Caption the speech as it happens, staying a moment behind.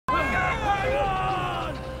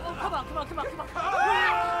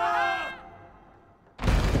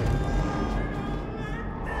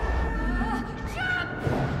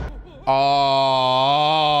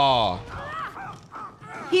Oh.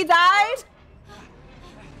 He died?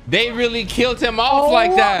 They really killed him off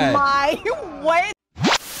like that. Oh my, what?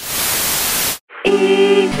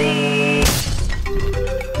 Easy.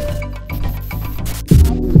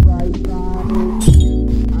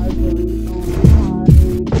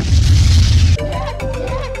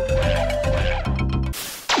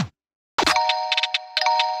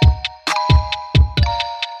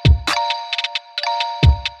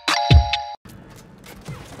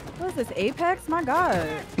 What is this, Apex? My God.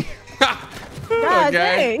 God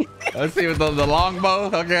Okay. dang. Let's see with the longbow.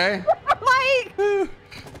 Okay. Like,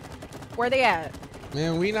 where they at?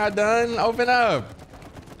 Man, we not done. Open up.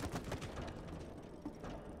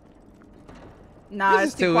 Nah, This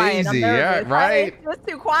it's is too too quiet. I'm easy, nervous. yeah, right? It's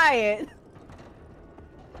too quiet.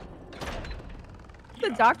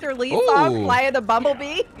 The Dr. Lee Ooh. song, Fly of the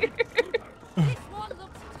Bumblebee.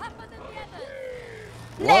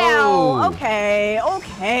 Now, okay.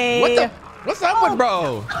 What's up with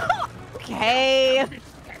bro? Okay.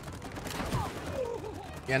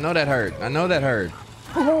 Yeah, I know that hurt. I know that hurt.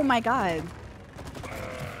 Oh my God.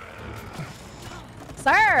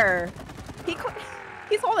 Sir,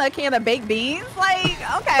 he's holding a can of baked beans. Like,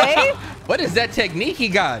 okay. What is that technique he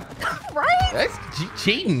got? Right? That's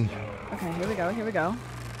cheating. Okay, here we go. Here we go.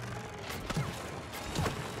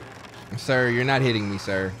 Sir, you're not hitting me,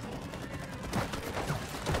 sir.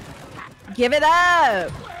 Give it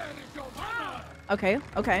up. Okay.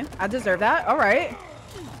 I deserve that. All right.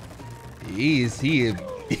 He's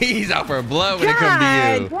out for blood when it comes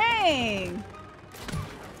to you. God dang.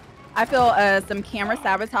 I feel some camera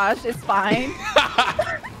sabotage is fine.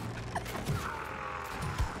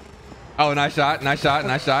 Oh, nice shot.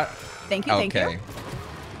 Thank you.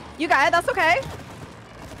 You got it. That's okay.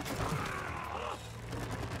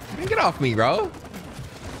 Get off me, bro.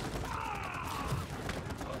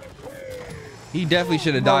 He definitely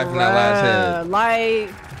should have died from that last hit. Like,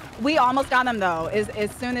 we almost got him though.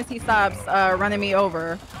 As soon as he stops running me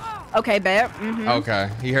over. Okay, bet. Okay,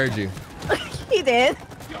 he heard you. He did.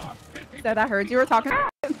 Said I heard you were talking.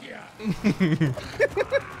 Okay.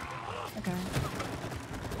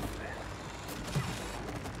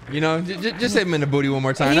 You know, just hit him in the booty one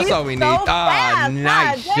more time. That's all we need. So fast.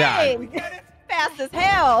 Nice God shot. dang. Fast as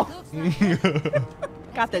hell.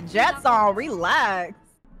 Got the jets on. Relax.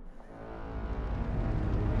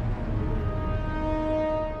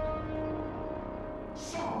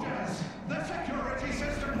 Soldiers, the security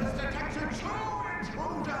system has detected 2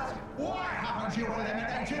 intruders. Why haven't you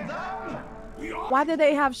eliminated them? Why do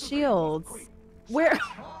they have shields? Where'd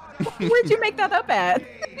you make that up at?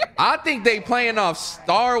 I think they playing off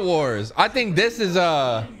Star Wars. I think this is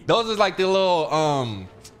those are like the little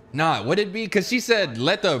nah, would it be? Because she said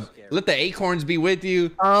let the acorns be with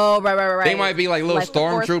you. Oh, right. They might be like little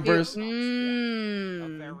stormtroopers.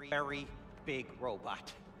 A very big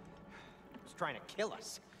robot. It's trying to kill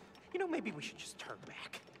us. You know, maybe we should just turn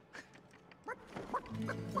back.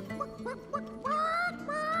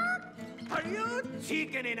 Are you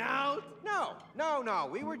chickening out? No.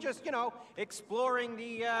 We were just, you know, exploring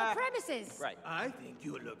the premises. Right. I think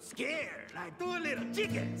you look scared, like 2 little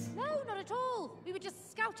chickens. No, not at all. We were just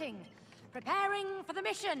scouting, preparing for the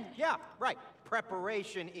mission. Yeah, right.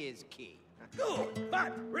 Preparation is key. Good,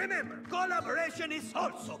 but remember, collaboration is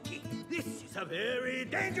also key. This is a very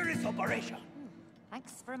dangerous operation.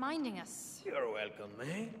 Thanks for reminding us. You're welcome,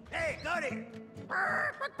 eh? Hey, got it.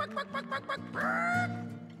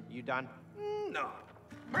 You done? No.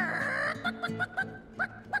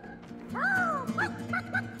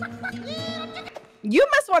 You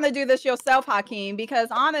must want to do this yourself, Hakeem, because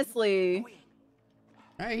honestly.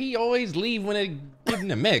 Right, he always leave when it gives him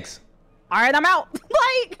the mix. All right, I'm out.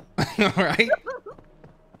 Like. All right.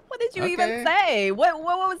 What did you even say? What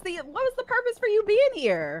was the purpose for you being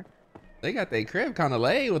here? They got their crib kind of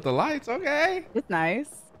laid with the lights. Okay. It's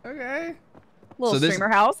nice. Okay. Little streamer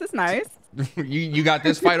house. It's nice. you got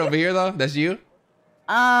this fight over here though? That's you?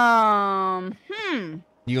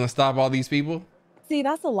 You gonna stop all these people? See,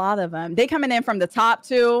 that's a lot of them. They coming in from the top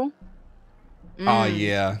too. Oh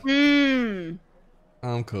yeah.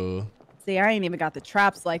 I'm cool. See, I ain't even got the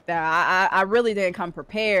traps like that. I really didn't come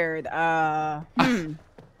prepared. I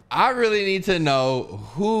really need to know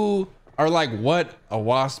who or like what a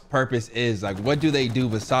wasp purpose is. Like, what do they do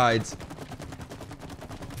besides?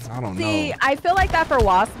 I don't know. See, I feel like that for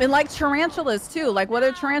wasp and like tarantulas too. Like, what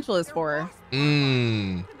are tarantulas for?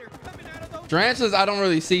 Tarantulas, I don't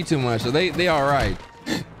really see too much, so they all right.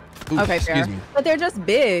 Oops, Okay, fair. excuse me. But they're just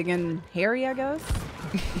big and hairy, I guess.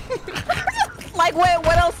 Like,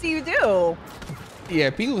 what else do you do? Yeah,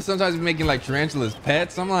 people sometimes be making like tarantulas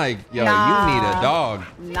pets. I'm like, yo, Nah. you need a dog.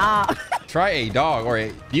 Nah. Try a dog or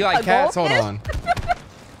do you like A cats? goldfish? Hold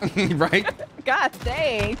on. Right? God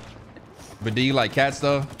dang. But do you like cats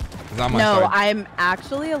though? 'Cause I might No, start- I'm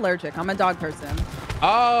actually allergic. I'm a dog person.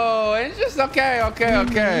 Oh, it's just okay.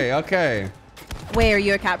 Wait, are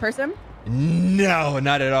you a cat person? No,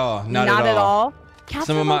 not at all. Not at all. Cats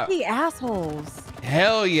Some are of my- low-key assholes.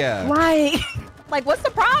 Hell yeah. Like, what's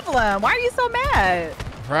the problem? Why are you so mad?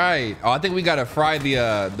 Right. Oh, I think we gotta fry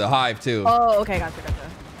the hive too. Oh, okay, gotcha.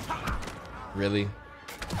 Really?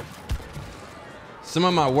 Some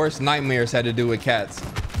of my worst nightmares had to do with cats.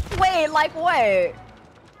 Wait, like what?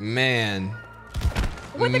 Man.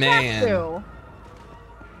 What the cats do?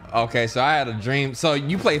 Okay, so I had a dream. So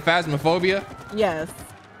you play Phasmophobia? Yes.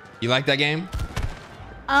 You like that game?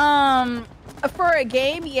 For a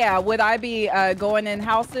game, yeah. Would I be going in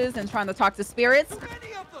houses and trying to talk to spirits?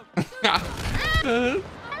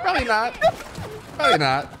 Probably not. Probably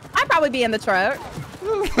not. I'd probably be in the truck.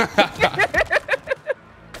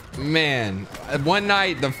 Man, one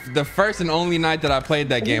night, the first and only night that I played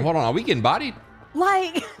that game. Hold on, are we getting bodied?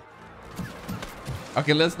 Like.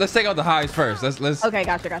 Okay, let's take out the hives first. Let's. Okay,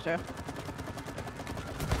 gotcha.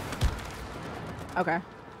 Okay,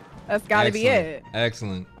 that's got to be it.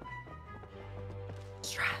 Excellent.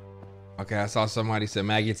 Okay, I saw somebody said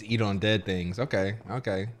maggots eat on dead things. Okay.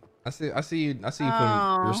 I see you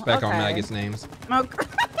putting respect on maggots names. Okay.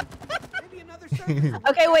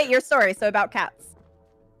 Okay, wait, your story. So about cats.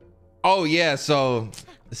 Oh yeah, so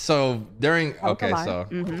during okay, so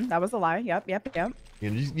that was a lie. Yep.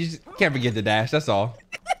 you just can't forget the dash. That's all.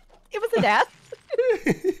 It was a death.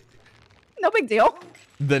 No big deal.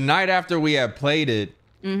 The night after we had played it,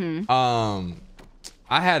 I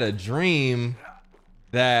had a dream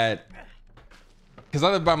that, because I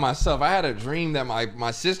live by myself, I had a dream that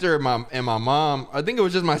my sister and my mom, I think it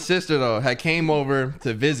was just my sister though, had came over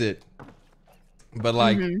to visit. But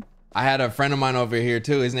like, I had a friend of mine over here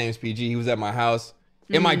too. His name's PG. He was at my house.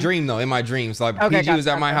 In my dream though, in my dreams. So like PG was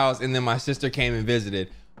at my house and then my sister came and visited.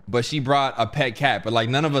 But she brought a pet cat. But like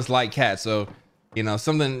none of us like cats. So, you know,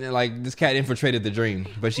 something like this cat infiltrated the dream.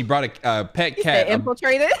 But she brought a pet cat.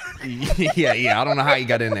 Infiltrated? Yeah. I don't know how he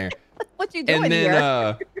got in there. What you doing and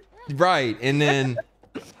then, here? Right. And then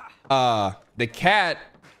the cat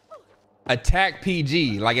attacked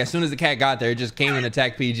PG. Like as soon as the cat got there, it just came and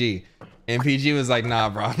attacked PG. And PG was like, nah,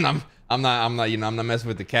 bro, I'm not, you know, I'm not messing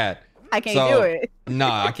with the cat. I can't do it. No,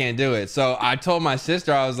 I can't do it. So I told my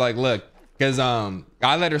sister, I was like, look, because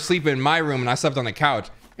I let her sleep in my room and I slept on the couch.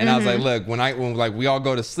 And I was like, look, when like we all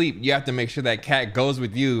go to sleep, you have to make sure that cat goes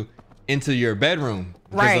with you into your bedroom.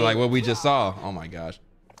 Because of like what we just saw. Oh my gosh.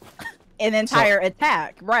 An entire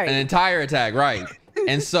attack, right? An entire attack, right?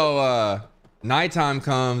 And so nighttime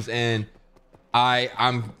comes and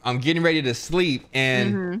I'm getting ready to sleep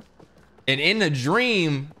and in the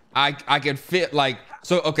dream I could fit like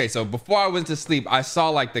so before I went to sleep I saw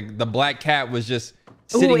like the black cat was just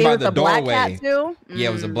sitting by the doorway. Black cat too? Yeah,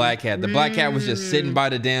 it was a black cat. The black cat was just sitting by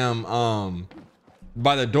the damn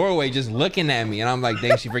by the doorway just looking at me and I'm like,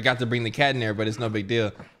 dang, she forgot to bring the cat in there, but it's no big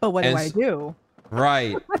deal. But what do I do?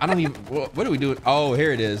 Right. I don't even what do we do? Oh,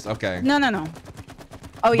 here it is. Okay. No.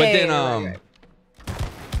 Oh yeah. But then right.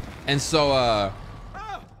 and so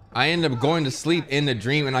I end up going to sleep in the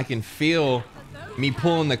dream and I can feel me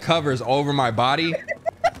pulling the covers over my body.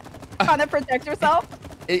 Trying to protect yourself?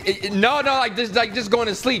 No, like just going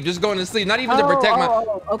to sleep, not even to protect my.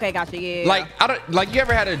 Okay, gotcha. Yeah. Like I don't like you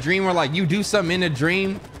ever had a dream where like you do something in a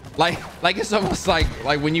dream, like it's almost like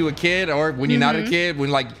when you a kid or when you're not a kid,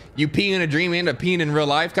 when like you pee in a dream and end up peeing in real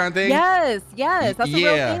life kind of thing. Yes, that's a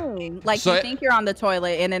real thing. Like so you think you're on the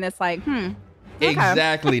toilet and then it's like, okay.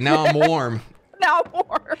 Exactly. Now I'm warm. Now I'm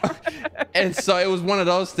warm. And so it was one of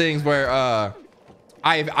those things where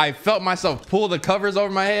I felt myself pull the covers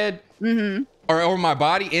over my head or over my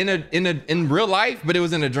body in real life, but it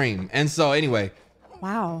was in a dream. And so anyway,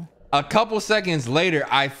 wow. A couple seconds later,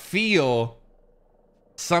 I feel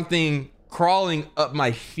something crawling up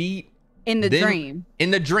my feet. In the dream.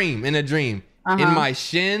 In the dream. In my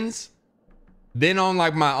shins. Then on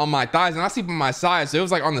like my thighs, and I sleep on my side, so it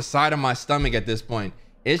was like on the side of my stomach at this point.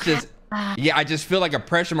 It's just yeah, I just feel like a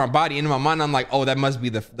pressure in my body. In my mind, I'm like, oh, that must be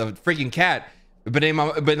the freaking cat. But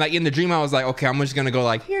like in the dream, I was like, okay, I'm just gonna go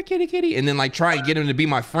like, here, kitty, kitty, and then like try and get him to be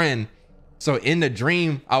my friend. So in the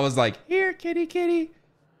dream, I was like, here, kitty, kitty.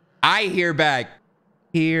 I hear back,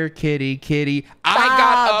 here, kitty, kitty. I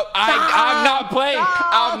got up. I'm not playing.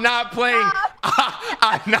 I'm not playing.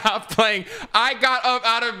 I'm not playing. I got up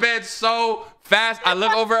out of bed so fast. I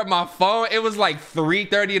look over at my phone. It was like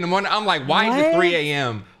 3:30 in the morning. I'm like, why is it 3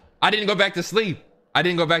 a.m.? I didn't go back to sleep.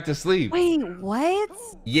 Wait, what?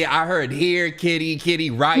 Yeah, I heard here, kitty,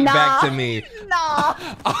 right back to me. Nah.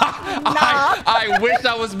 I wish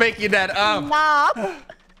I was making that up. Nah.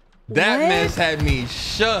 That mess had me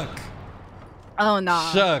shook. Oh,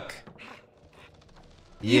 nah. Shook.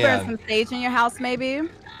 You burned some sage in your house, maybe?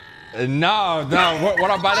 No. What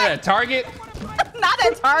I bought it at Target? Not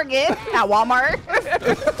at Target. At Walmart.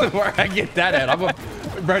 Where I get that at?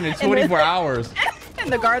 I'm burning 24 hours. In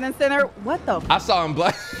the garden center. What the? I saw him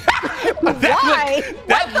black. Why?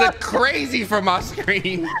 That looked crazy from my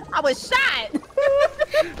screen. I was shot.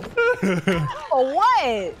 For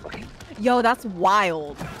what? Yo, that's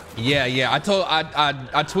wild. Yeah. I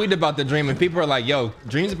tweeted about the dream and people are like, yo,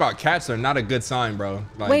 dreams about cats are not a good sign, bro.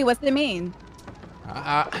 Like, wait, what's it mean?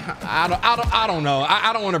 I don't know.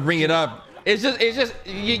 I don't want to bring it up. It's just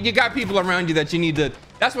you got people around you that you need to.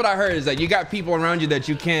 That's what I heard, is that you got people around you that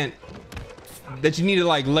you need to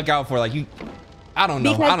like look out for. Like I don't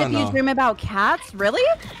know. Because I don't know. you dream about cats, really?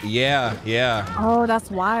 Yeah. Oh, that's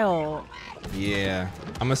wild. Yeah.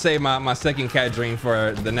 I'm gonna save my second cat dream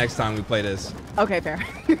for the next time we play this. Okay, fair.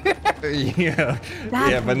 Yeah.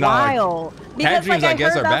 That's but no, wild. cat dreams, I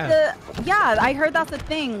guess, are bad. Yeah, I heard that's the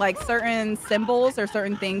thing. Like certain symbols or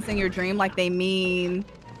certain things in your dream, like they mean.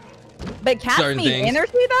 But cats Certain mean things.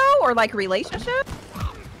 energy though, or like relationship.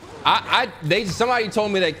 Somebody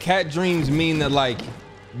told me that cat dreams mean that like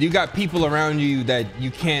you got people around you that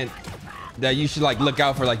you should like look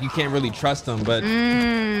out for, like you can't really trust them, but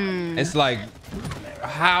it's like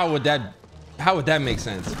how would that make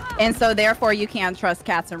sense? And so therefore you can't trust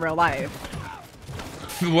cats in real life.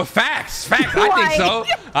 Well, facts. I think so.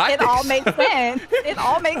 It all makes sense. It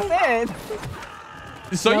all makes sense.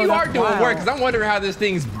 So No, you are that's doing wild. work, because I'm wondering how this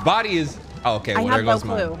thing's body is. Oh, okay, well, I have there no goes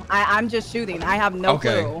clue. mine. I'm just shooting. I have no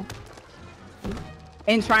Okay. clue.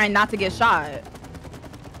 And trying not to get shot.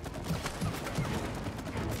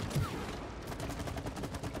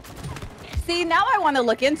 See, now I want to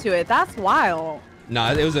look into it. That's wild.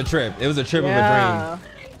 No, it was a trip. It was a trip of a dream.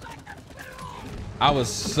 I was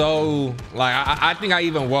so like, I think I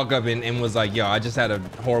even woke up and was like, yo, I just had a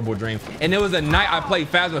horrible dream. And it was a night I played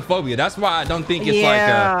Phasmophobia. That's why I don't think it's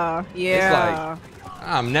it's like,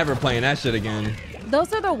 I'm never playing that shit again.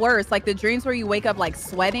 Those are the worst. Like the dreams where you wake up like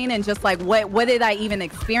sweating and just like, what did I even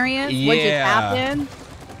experience? What just happened?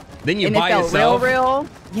 Then you And by it felt yourself. real.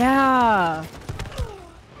 Yeah.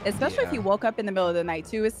 Especially if you woke up in the middle of the night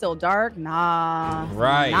too. It's still dark. Nah.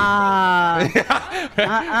 Right. Nah.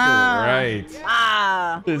 Right.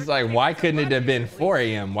 Ah. It's like, why couldn't it have been 4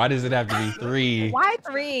 a.m.? Why does it have to be 3? Why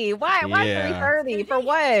 3? Why 3:30? For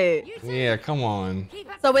what? Yeah, come on.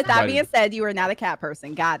 So with that Somebody- being said, you are not a cat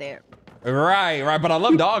person. Got it. Right. But I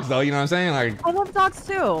love dogs though. You know what I'm saying? Like, I love dogs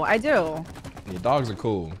too. I do. yeah, dogs are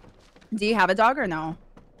cool. Do you have a dog or no?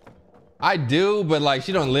 I do, but like,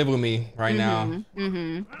 she don't live with me right now.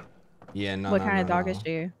 Yeah, no. What no, kind no, of dog no. is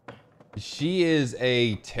she? She is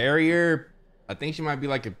a terrier. I think she might be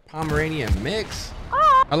like a Pomeranian mix.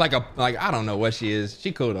 Oh, Or like I don't know what she is.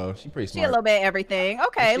 She cool though. She pretty she a smart. little bit of everything.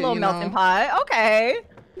 Okay, She, little you melting know. pot. Okay.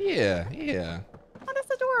 Yeah. Oh, that's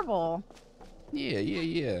adorable. Yeah.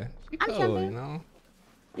 She I'm cool, jumping. you know.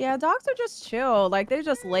 Yeah, dogs are just chill. Like they're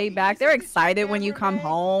just laid back. They're excited when you come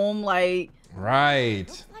home. Like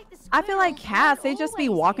Right. I feel like cats, they just be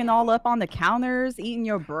walking all up on the counters, eating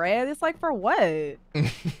your bread. It's like, for what?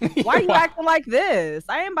 Why are you acting like this?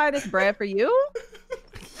 I didn't buy this bread for you.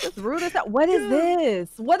 It's rude as that. What is this?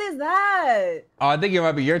 What is that? Oh, I think it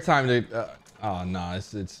might be your time to. Oh no,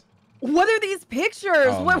 it's. What are these pictures?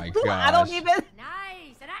 Oh What, my I don't gosh. even.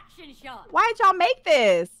 Nice, an action shot. Why'd y'all make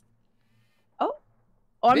this? Oh,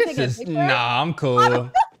 I'm This taking a is picture. nah. I'm cool.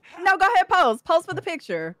 No, go ahead, pose. Pose for the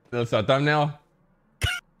picture. That's a thumbnail.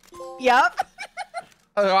 Yep.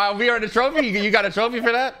 We earned a trophy. You got a trophy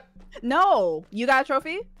for that? No, you got a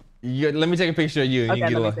trophy? Let me take a picture of you and Okay, you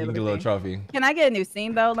get a let me little, see, you let get a me little see. trophy. Can I get a new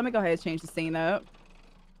scene though? Let me go ahead and change the scene up.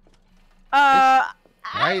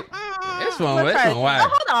 Right? This one whack.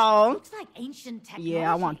 Hold on. Looks like ancient technology.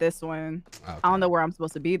 Yeah, I want this one. Okay. I don't know where I'm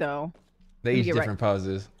supposed to be though. They me each get right- different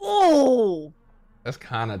poses. Oh, That's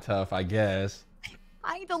kind of tough, I guess.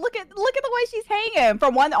 I need to look at the way she's hanging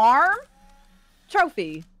from one arm.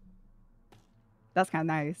 Trophy. That's kind of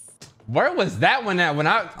nice. Where was that one at?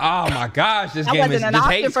 Oh my gosh, this That game wasn't an just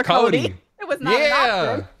option hates for Cody. It was not an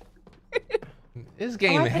Yeah. option. This Oh,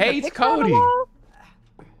 game I put the hates picture on the Cody. wall?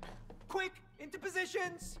 Quick, into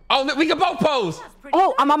positions. Oh, look, we can both pose. That's pretty Oh,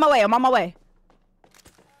 good. I'm on my way. I'm on my way.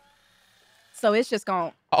 So it's just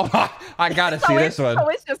gone. Oh, I gotta see this one. So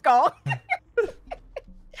it's just gone.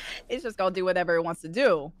 It's just gonna do whatever it wants to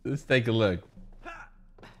do. Let's take a look.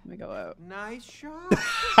 Let me go up. Nice shot.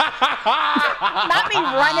 Not me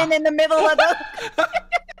running in the middle of the.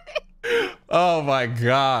 Oh my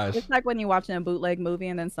gosh. It's like when you're watching a bootleg movie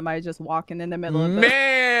and then somebody just walking in the middle of the.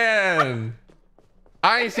 Man,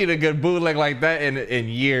 I ain't seen a good bootleg like that in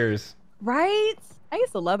years. Right? I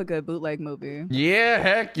used to love a good bootleg movie. Yeah,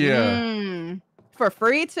 heck yeah. For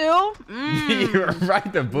free too? You're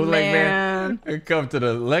right. The bootleg man. It come to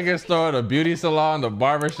the liquor store, the beauty salon, the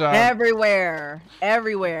barbershop. Everywhere.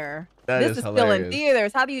 This is still in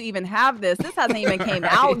theaters. How do you even have this? This hasn't even came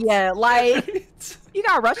out yet. Like, you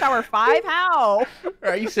got Rush Hour 5? How?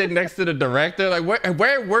 Are you sitting next to the director? Like,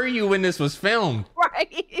 where were you when this was filmed?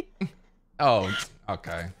 Right. Oh,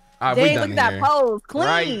 okay. Dang, look at that pose.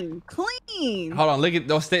 Clean. Clean. Hold on. Look at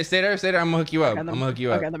those. Stay there. I'm gonna hook you up. I'm gonna hook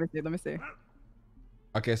you up. Okay, let me see.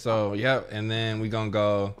 Okay, so yep, and then we gonna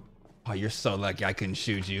go. Oh, you're so lucky I couldn't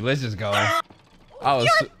shoot you. Let's just go.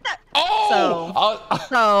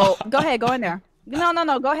 So go ahead, go in there.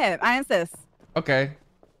 No, go ahead. I insist. Okay.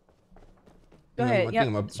 Go ahead.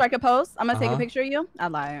 Yep. Strike a pose. I'm gonna take a picture of you. I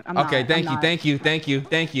lied. Okay, thank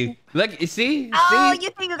you. Look, you see? Oh, you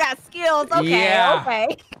think you got skills? Okay, yeah.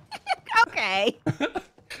 Okay. Okay.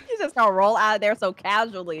 You just gonna roll out of there so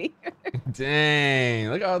casually. Dang,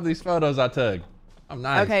 look at all these photos I took. I'm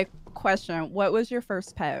nice. Okay, question. What was your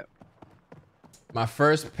first pet? My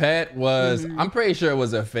first pet was, I'm pretty sure it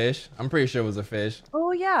was a fish.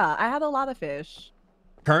 Oh yeah, I had a lot of fish.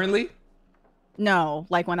 Currently? No,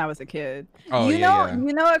 like when I was a kid. Oh, you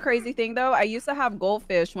know a crazy thing though? I used to have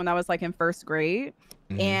goldfish when I was like in first grade,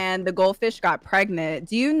 and the goldfish got pregnant.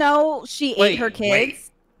 Do you know she ate her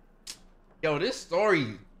kids? Yo, this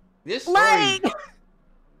story,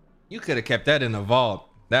 you could have kept that in the vault.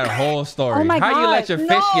 That whole story. Oh my God. How you let your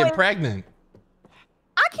fish get pregnant?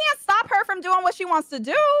 I can't stop her from doing what she wants to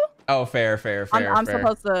do. Oh, fair. I'm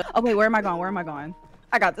supposed to. Oh wait, where am I going?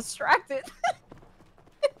 I got distracted.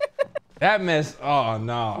 That mess. Oh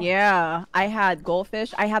no. Yeah, I had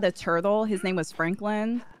goldfish. I had a turtle. His name was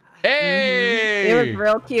Franklin. Hey. It was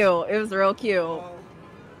real cute. I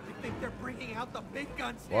think they're bringing out the big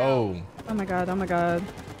guns now. Whoa. Oh my god.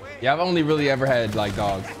 Yeah, I've only really ever had like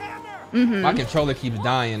dogs. My controller keeps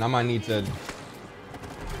dying. I might need to.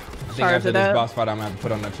 I think after this boss fight, I'm gonna have to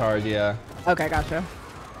put on the charge. Yeah. Okay, gotcha.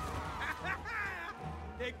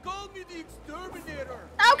 They called me the exterminator.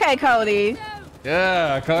 Okay, Cody.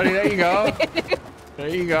 Yeah, Cody. There you go. There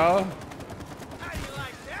you go. How do you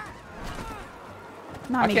like that?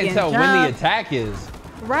 I can't tell when the attack is.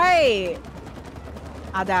 Right.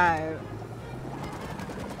 I died.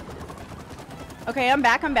 Okay, I'm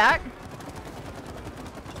back.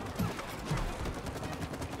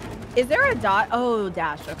 Is there a dot? Oh,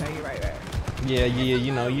 dash. Okay, you're right. Yeah,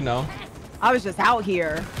 you know. I was just out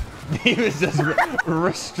here. He was just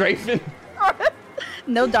strafing.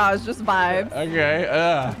 No dodge, just vibes. Okay.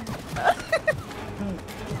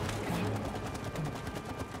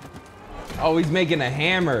 Oh, he's making a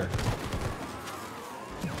hammer.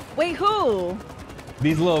 Wait, who?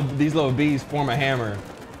 These little bees form a hammer.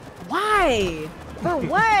 Why? For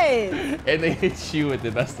what? And they hit you with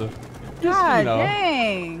it. That's the. God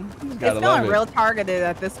dang. It's feeling real targeted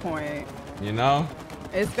at this point. You know?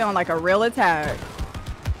 It's feeling like a real attack.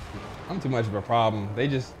 I'm too much of a problem. They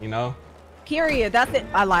just, Period. That's it.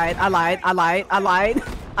 I lied.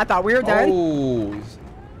 I thought we were done. Oh.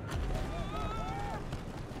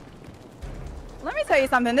 Let me tell you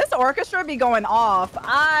something. This orchestra be going off.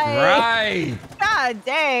 Right. God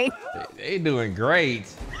dang. They doing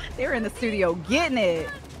great. They're in the studio getting it.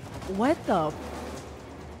 What the?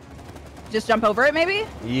 Just jump over it, maybe?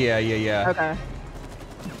 Yeah. Okay.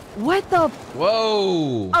 What the?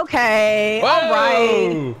 Whoa. Okay. Whoa. All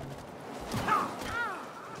right.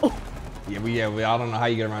 Yeah, I don't know how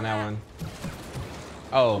you get around that one.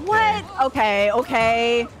 Oh. Okay. What?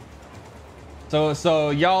 Okay.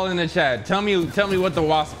 So y'all in the chat, tell me what the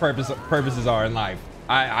wasp purposes are in life.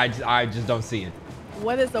 I just don't see it.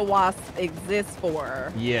 What does the wasp exist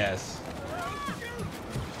for? Yes.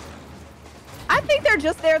 I think they're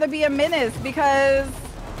just there to be a menace because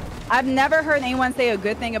I've never heard anyone say a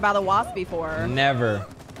good thing about a wasp before. Never.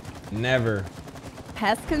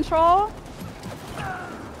 Pest control?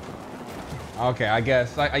 Okay, I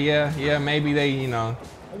guess. Yeah, maybe they,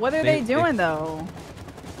 What are they doing though?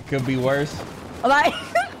 Could be worse. Like,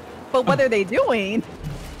 but what are they doing?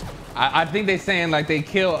 I think they're saying like they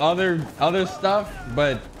kill other stuff,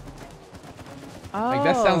 but like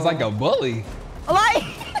that sounds like a bully. Like,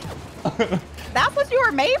 that's what you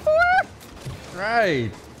were made for? Right.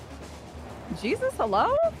 Jesus,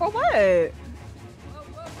 hello? For what?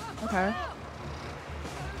 Okay.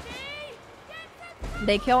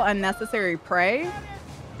 They kill unnecessary prey.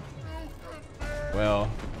 Well,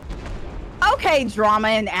 Okay, drama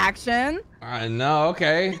in action. I know.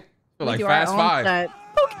 Okay. We Like do our Fast own Five. stunt.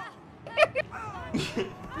 Okay.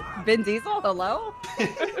 Vin Diesel, hello?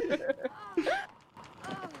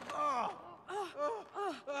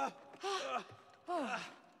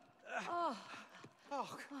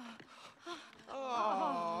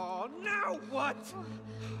 Oh, now what?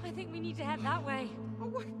 I think we need to head that way.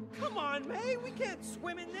 Oh, come on, May. We can't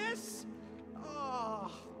swim in this.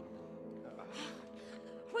 Oh.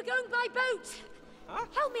 We're going by boat. Huh?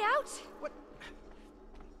 Help me out. What?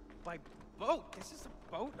 By boat? This is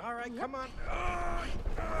a boat? All right, come on.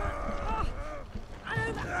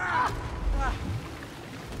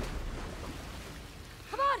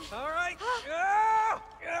 Come on. All right.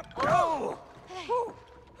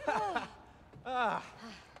 Oh.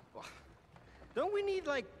 Don't we need,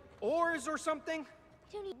 like, oars or something?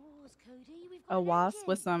 Don't need oars, Cody. We've got A wasp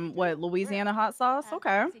with some, what, Louisiana hot sauce?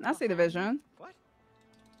 Okay, I see the vision. What?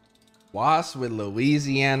 Wasp with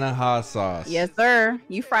Louisiana hot sauce. Yes, sir.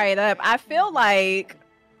 You fry it up. I feel like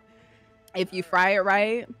if you fry it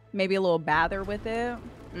right, maybe a little bather with it.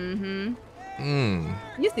 You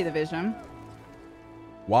see the vision.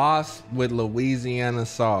 Wasp with Louisiana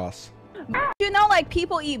sauce. You know, like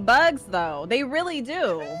people eat bugs though. They really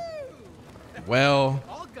do. Well,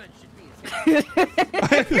 All guns should be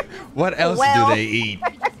as what else Well. do they eat?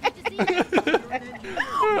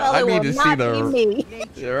 Well, I it need will to see not the be me.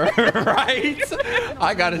 right.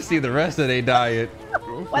 I gotta see the rest of their diet.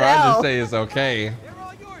 Before I else? just say it's okay.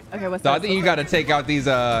 Okay, what's So I up? think you gotta take out these.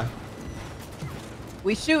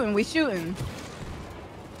 We shooting.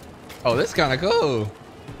 Oh, this kind of cool.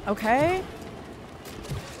 Okay.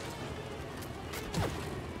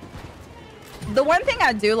 The one thing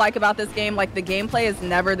I do like about this game, like the gameplay is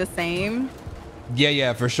never the same.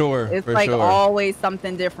 Yeah, for sure. It's for like sure. always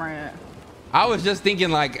something different. I was just thinking,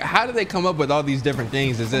 like, how do they come up with all these different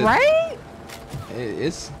things? Is it Right?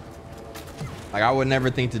 It's like I would never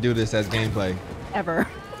think to do this as gameplay. Ever.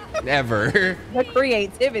 Ever. The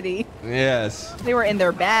creativity. Yes. They were in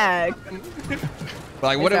their bag.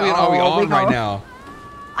 Like, They what said, are we "Oh, we on right gonna-" now?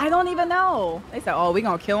 I don't even know. They said, oh, we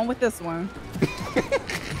gonna kill him with this one.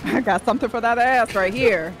 I got something for that ass right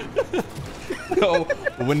here. So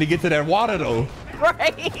when they get to that water, though.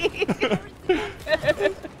 Right. We'll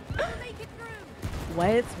make it through.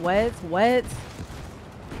 What?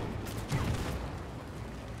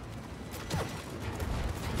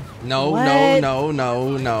 No. What?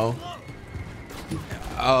 No.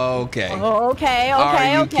 Okay. Okay.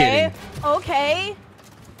 Are you kidding?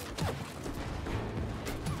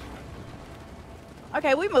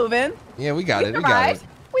 Okay, we moving. Yeah, we got it. We got survived. it.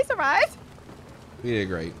 We survived. We did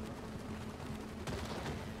great.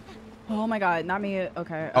 Oh my god, not me.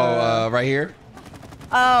 Okay. Oh, right here.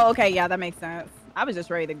 Oh, okay. Yeah, that makes sense. I was just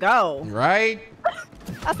ready to go. Right.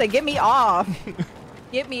 I said, get me off.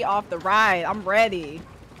 Get me off the ride. I'm ready.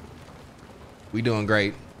 We doing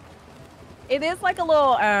great. It is like a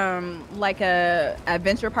little, like a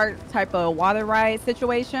adventure park type of water ride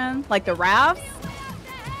situation, like the rafts.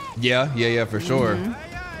 Yeah, for sure. Mm-hmm.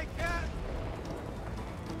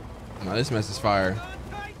 No, this mess is fire.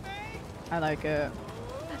 I like it.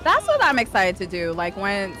 That's what I'm excited to do. Like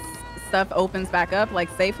when stuff opens back up, like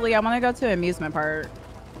safely, I want to go to an amusement park.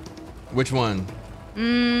 Which one?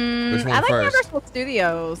 Which one I like first? Universal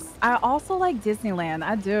Studios. I also like Disneyland.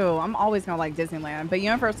 I do. I'm always gonna like Disneyland, but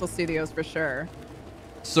Universal Studios for sure.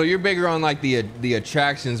 So you're bigger on like the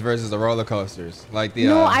attractions versus the roller coasters, like the.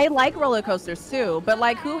 No, I like roller coasters too, but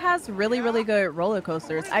like who has really good roller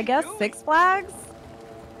coasters? I guess Six Flags.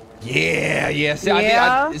 Yeah. See,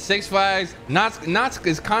 Yeah. I think Six Flags, Knott's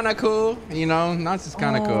is kind of cool. You know, Knott's is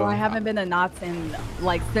kind of cool. I haven't been to Knott's in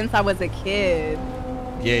like since I was a kid.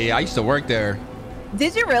 Yeah. I used to work there.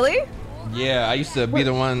 Did you really? Yeah, I used to be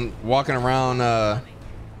the one walking around.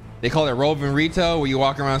 They call it roving retail, where you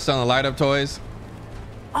walk around selling light up toys.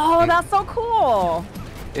 Oh, that's so cool.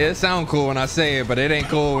 It sounds cool when I say it, but it ain't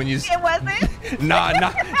cool when you. It wasn't.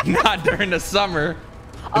 Not during the summer.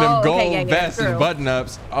 And them Oh, gold okay, yeah, vests true. and button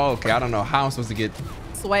ups. Oh, okay, I don't know how I'm supposed to get.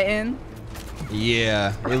 Sweating.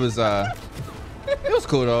 Yeah, it was. It was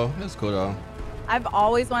cool though. It was cool though. I've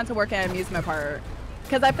always wanted to work at an amusement park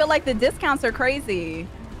because I feel like the discounts are crazy.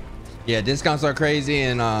 Yeah, discounts are crazy,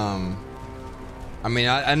 and I mean,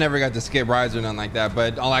 I never got to skip rides or nothing like that.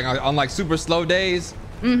 But on like super slow days,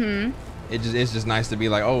 it's just nice to be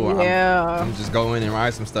like, oh, Yeah. I'm just going and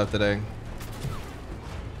ride some stuff today.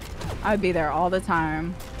 I'd be there all the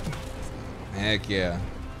time. Heck yeah.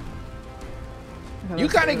 You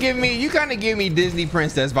kind of give me Disney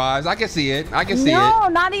princess vibes. I can see it. I can see it. No,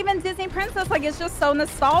 not even Disney princess. Like it's just so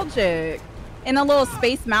nostalgic. In a little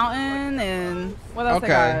space mountain and what else I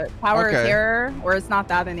got? Tower of Terror, or it's not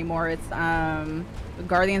that anymore. It's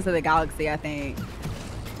Guardians of the Galaxy, I think.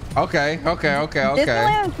 Okay.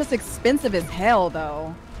 Disneyland is just expensive as hell,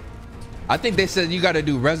 though. I think they said you got to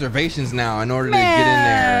do reservations now in order to get in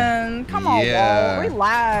there. Come on, Walt.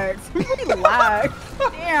 Relax. Relax.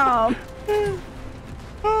 Damn.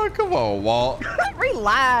 Oh, come on, Walt.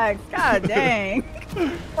 Relax. God dang.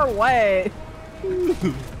 For what?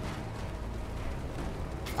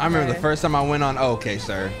 I remember the first time I went on. Oh, okay,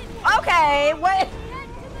 sir. Okay, what?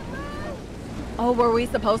 Oh, were we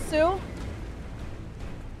supposed to?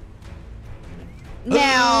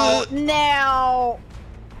 Now.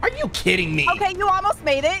 Are you kidding me? Okay, you almost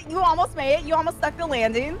made it. You almost stuck the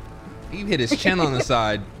landing. You hit his chin on the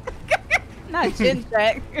side. Not chin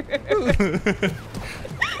check.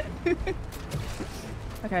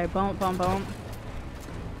 Okay, boom, boom, boom.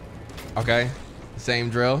 Okay, same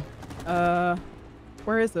drill.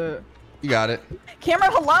 Where is it? You got it. Camera,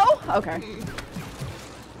 hello? Okay.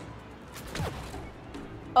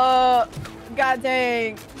 God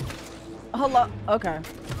dang. Hello. Okay.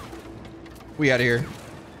 We out of here.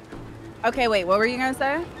 Okay, wait. What were you gonna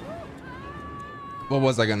say? What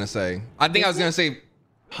was I gonna say? I think I was gonna say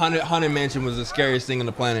Haunted Mansion was the scariest thing on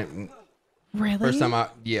the planet. Really? First time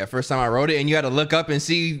I rode it, and you had to look up and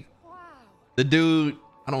see the dude.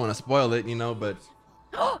 I don't want to spoil it, you know, but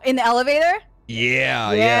in the elevator?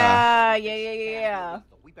 Yeah.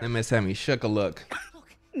 That must have me shook a look.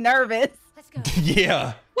 Nervous. Let's go.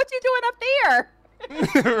 Yeah. What you doing up there?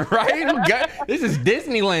 Right? This is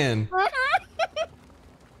Disneyland.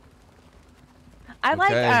 I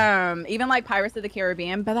like even like Pirates of the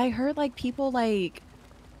Caribbean, but I heard like people like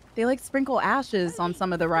they like sprinkle ashes on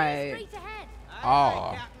some of the rides. Straight ahead.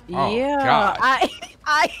 Oh Yeah. God. I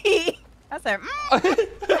said, I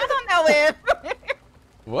don't know if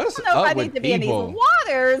What's I don't know if up I with need to be in these people?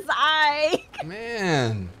 waters.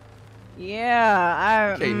 Man,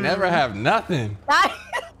 Yeah. they never have nothing.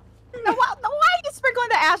 No, why are you sprinkling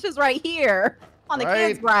the ashes right here on the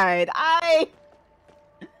kids ride? I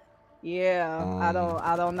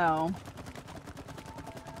don't know.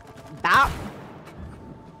 Bop.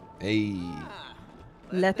 Hey.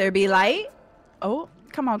 Let there be light. Oh,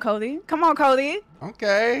 come on, Cody. Come on, Cody.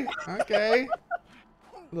 Okay.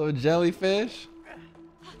 Little jellyfish.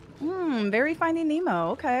 Very Finding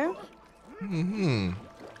Nemo. Okay.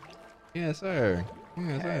 Yes, sir.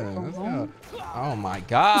 Yes, sir. Let's go. Oh my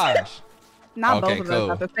gosh. Not Okay, both of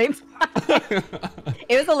cool. us at the same time.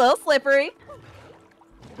 It was a little slippery.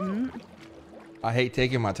 I hate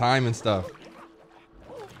taking my time and stuff.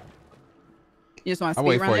 You just want to I'll speed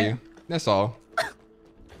wait run for it? you. That's all. I'm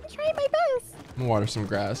trying my best. I'm gonna water some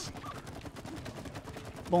grass.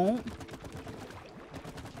 Boom.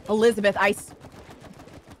 Elizabeth, ice.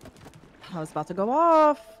 I was about to go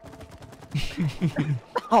off.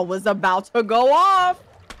 I was about to go off.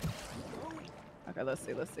 Okay, let's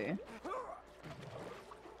see.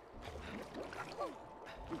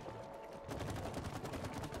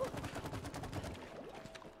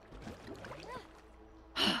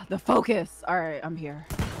 The focus. All right, I'm here.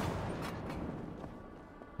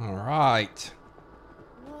 All right.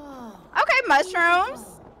 Okay, mushrooms.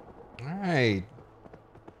 All right.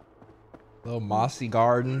 Little mossy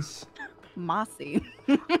gardens. Mossy.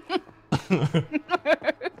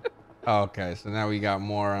 Okay, so now we got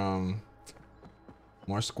more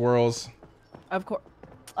squirrels. Of course.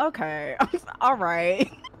 Okay. All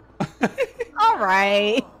right. All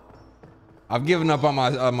right. I've given up on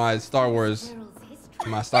my Star Wars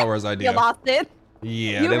idea. You lost it.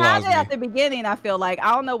 Yeah, You they had lost it at me. the beginning. I feel like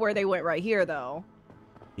I don't know where they went right here though.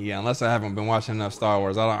 Yeah, unless I haven't been watching enough Star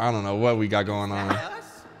Wars, I don't know what we got going on.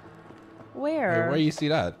 Where? Where you see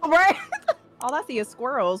that? Right. All I see is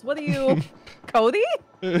squirrels. What are you, Cody?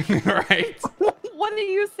 Right. What are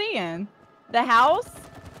you seeing? The house?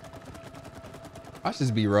 I should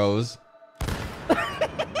just be Rose.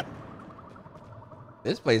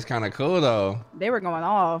 This place kind of cool though. They were going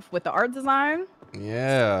off with the art design.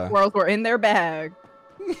 Yeah. Squirrels were in their bag.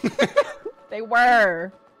 They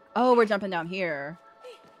were. Oh, we're jumping down here.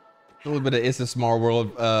 A little bit of It's a Small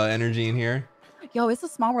World energy in here. Yo, It's a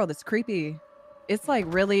Small World. It's creepy. It's like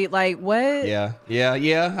really like what? Yeah.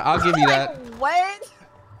 I'll give you that. What?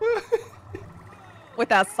 With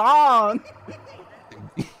that song.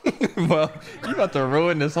 Well, you about to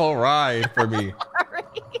ruin this whole ride for me. Sorry.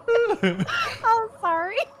 I'm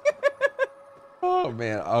sorry. Oh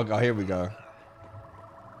man. Oh, here we go.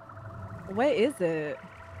 What is it?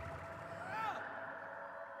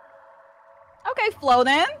 Okay,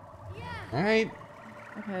 floating. All right.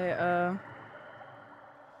 Okay,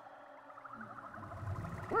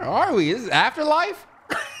 Where are we? Is this afterlife?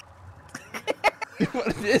 What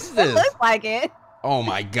is it this? looks like it. Oh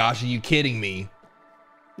my gosh, are you kidding me?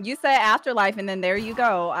 You said afterlife, and then there you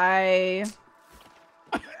go. I'm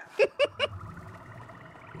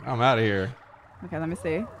out of here. Okay, let me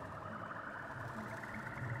see.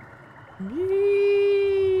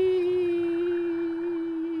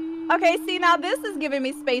 Okay, see, now this is giving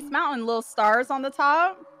me Space Mountain, little stars on the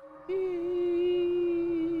top.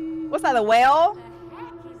 What's that, a whale? The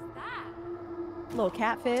heck is that? Little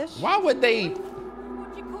catfish. Why would they?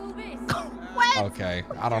 What do you call this? What? Okay,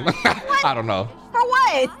 I don't know. I don't know. For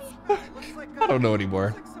what? I don't know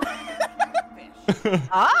anymore.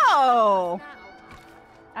 Oh.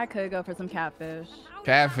 I could go for some catfish.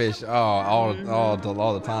 Catfish, all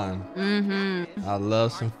the time. Mm-hmm. I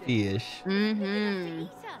love some fish. Mm-hmm. Eat us.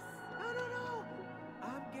 No.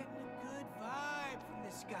 I'm getting a good vibe from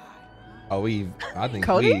this guy. Oh, I think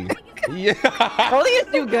Cody? yeah. Cody,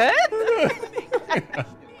 is you good?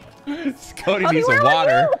 Cody Cody, needs where some were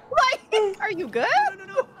water. you? Like, are you good?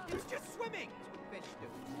 No. It's just swimming. That's what fish do.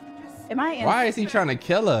 Just Am I in? Why is he trying to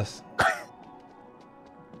kill us?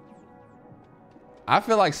 I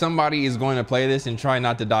feel like somebody is going to play this and try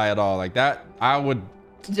not to die at all. Like that, I would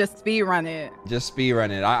Just speed run it. just speed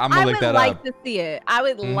run it. I'm gonna look that I would like up. to see it. I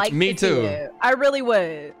would like me to see too. it. I really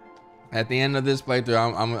would. At the end of this playthrough,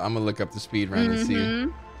 I'm gonna look up the speed run and see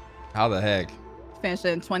Mhm. how the heck. Finish it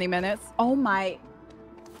in 20 minutes. Oh my.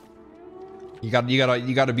 You got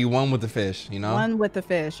to be one with the fish. You know. One with the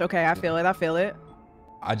fish. Okay, I feel it. I feel it.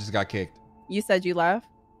 I just got kicked. You said you left.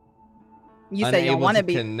 You said you Unable want to to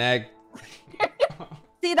be. connect.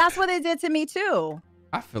 See, that's what it did to me too.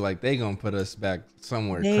 I feel like they gonna put us back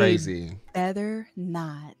somewhere They- crazy. Better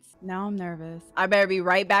not. Now I'm nervous. I better be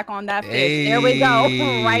right back on that fish. There we go.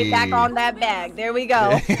 Right back on that bag. There we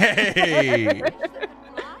go. Hey.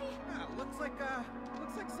 looks like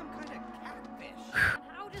some kind of catfish.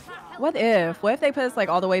 How does that help? What if they put us like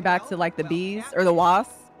all the way back to like the bees or the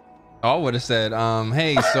wasps? I would have said,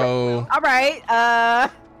 hey, so All right.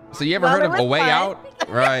 you ever Well, heard it of was A Way fun. Out?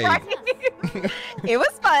 Right. It was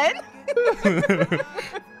fun.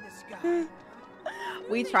 This guy.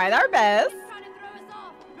 We tried our best. Trying to throw us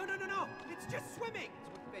off. No. It's just swimming.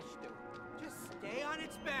 That's what fish do. Just stay on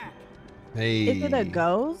its back. Hey. Is it a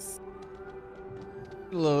ghost?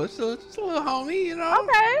 just a little homie, you know?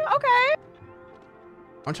 Okay.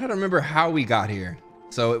 I'm trying to remember how we got here.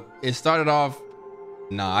 So it started off.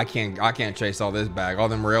 Nah, I can't trace all this back. All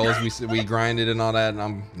them rails we grinded and all that.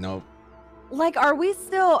 And nope. Like, are we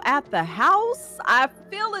still at the house? I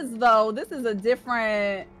feel as though this is a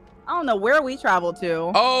different. I don't know where we traveled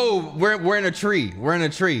to. Oh, we're in a tree. We're in a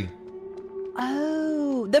tree.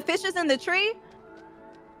 Oh, the fish is in the tree?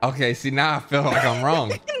 Okay, see now I feel like I'm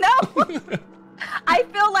wrong. No. I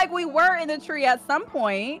feel like we were in the tree at some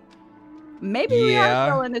point. Maybe we are Yeah.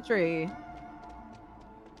 still in the tree.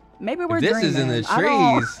 Maybe we're If this dreaming. is in the I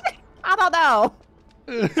don't- trees. I don't know.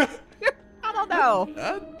 I don't know. Is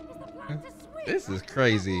the plan to swim? This is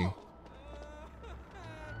crazy.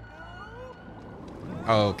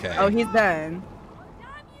 Okay. Oh, he's done.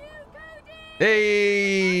 Damn you, Cody!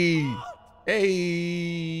 Hey.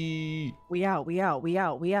 Hey. We out. We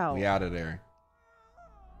out of there.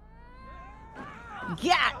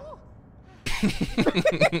 Yeah.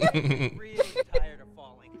 Really tired of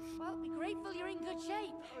falling. Well, be grateful you're in good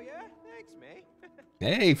shape. Oh yeah? Thanks, May.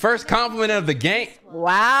 Hey, first compliment of the game.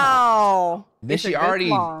 Wow. Did It's a she good already-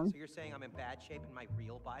 song. So you're saying I'm in bad shape in my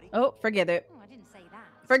real body? Oh, forget it. Oh, I didn't say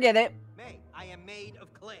that. Forget it. May, I am made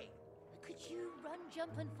of clay. Could you run,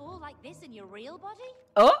 jump, and fall like this in your real body?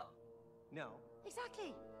 Oh. No.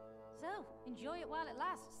 Exactly. So, enjoy it while it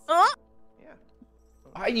lasts. Oh. Yeah.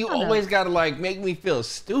 Why you I know. always gotta like make me feel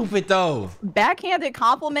stupid though? Backhanded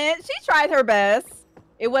compliment. She tried her best.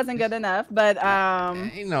 It wasn't good enough, but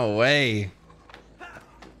Ain't no way.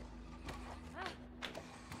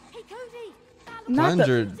 Hey, Cody! That looks Not like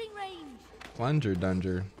a the- shooting range. Plunger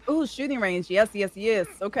dunger. ooh, shooting range. Yes.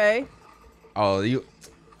 Okay. Oh,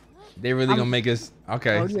 they really gonna make us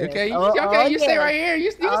okay. Oh, yeah. Okay, Oh, okay, you stay yeah. right here.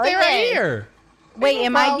 You Oh, stay right yeah. here. Wait, no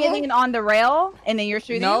am I problem. getting on the rail and then you're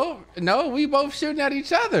shooting? No, we both shooting at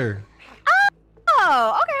each other.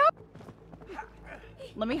 Oh, okay.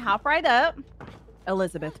 Let me hop right up.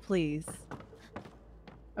 Elizabeth, please.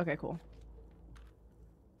 Okay, cool.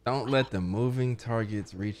 Don't let the moving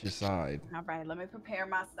targets reach your side. All right, let me prepare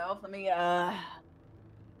myself. Let me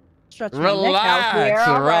stretch my neck out here. Relax,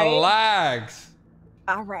 All right. relax,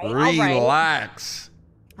 All right. All right. relax.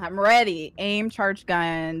 I'm ready. Aim, charge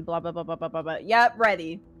gun, blah blah blah blah blah blah blah. Yep,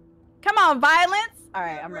 ready. Come on, violence. All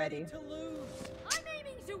right, I'm ready. I'm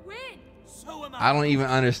aiming to win. So am I don't even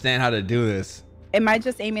understand how to do this. Am I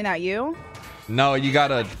just aiming at you? No, you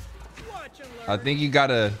gotta. Watch and I learn. think you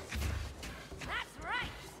gotta. That's right.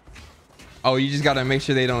 Oh, you just gotta make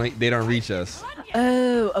sure they don't reach us.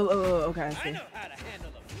 Oh, okay. I I see. know how to handle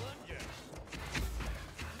a plunger.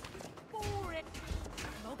 For it.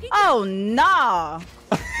 Smoking Oh, nah.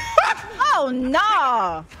 Oh,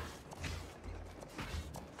 nah.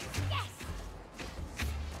 yes.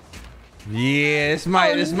 Yeah, this might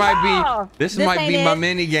no. be This my ain't it.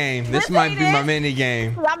 mini game. This This might ain't be my it. mini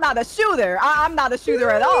game. I'm not a shooter. I'm not a shooter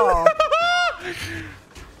at all.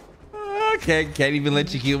 Can't even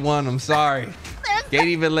let you get one. I'm sorry. Can't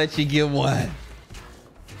even let you get one.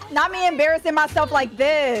 Not me embarrassing myself like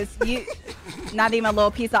this. You, not even a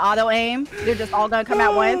little piece of auto aim. They're just all gonna come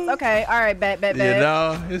at once. Okay, all right, bet. You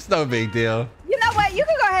know, it's no big deal. You know what? You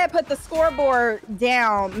can go ahead and put the scoreboard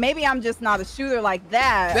down. Maybe I'm just not a shooter like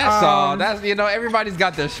that. That's all. That's everybody's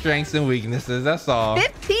got their strengths and weaknesses. That's all.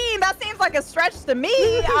 15. That seems like a stretch to me.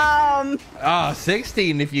 Oh,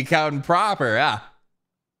 16 if you counting proper.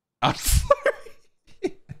 I'm sorry.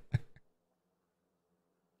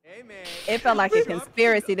 Hey, man. It felt like a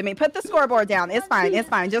conspiracy to me. Put the scoreboard down. It's fine. It's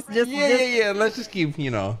fine. Just Yeah. Let's just keep, just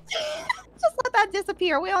let that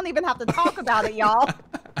disappear. We don't even have to talk about it, y'all.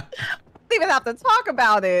 We don't even have to talk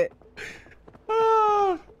about it.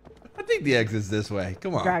 I think the exit's this way.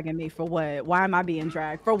 Come on. Dragging me for what? Why am I being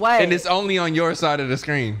dragged? For what? And it's only on your side of the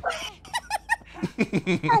screen.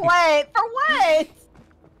 For what? For what?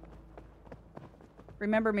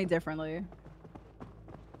 Remember me differently.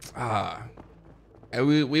 And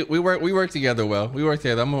we work together well. We work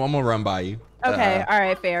together. I'm gonna run by you. Okay. All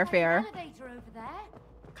right. Fair. Elevator over there.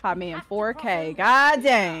 Caught me in 4K. God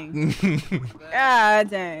dang. God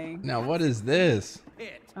dang. Now what is this?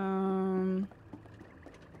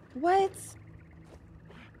 What?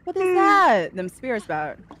 What is that? Them spirits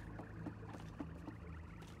back.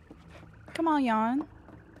 Come on, Jan.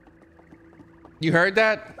 You heard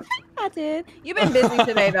that? I did. You've been busy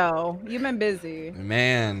today, though. You've been busy.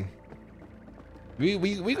 Man. We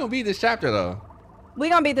gonna beat this chapter though. We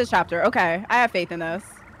gonna beat this chapter. Okay. I have faith in us.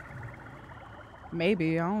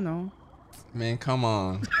 Maybe. I don't know. Man, come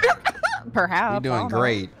on. Perhaps. You're doing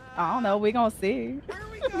great. I don't know. We gonna see.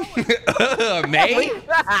 May?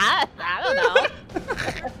 I don't know.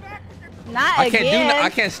 Not I again. I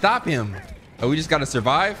can't stop him. Oh, we just gotta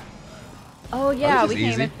survive? Oh yeah, Oh, we this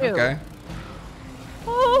is came in easy. too. Okay.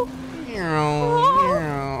 Oh.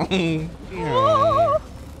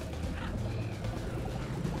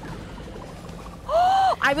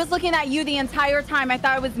 I was looking at you the entire time. I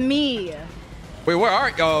thought it was me. Wait, where are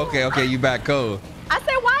you? Oh, okay, you back cool. I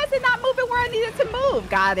said, why is it not moving where I needed to move?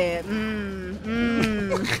 Got it.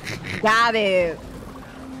 Got it.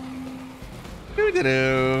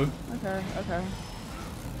 Doo-doo-doo. Okay.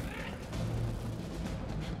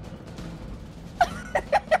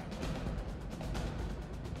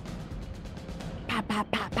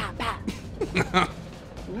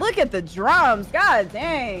 Look at the drums. God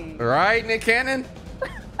dang. Right, Nick Cannon?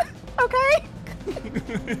 Okay.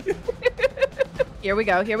 Here we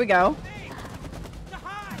go. Yeah, I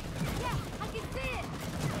can see it.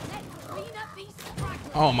 Let's clean up these stragglers.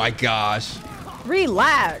 Oh my gosh.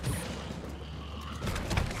 Relax.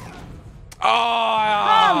 Oh,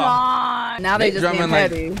 Come on. Now they just being drumming like-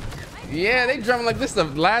 petty. Yeah, they drumming like this the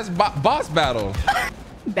last boss battle.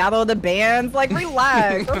 Battle of the bands. Like,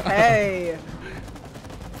 relax. Okay.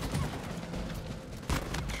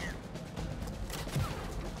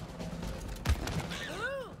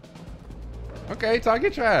 Okay, talk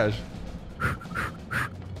your trash.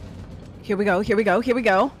 Here we go.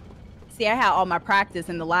 See, I had all my practice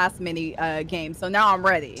in the last mini game, so now I'm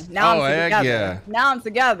ready. Now Oh, I'm heck together. yeah. Now I'm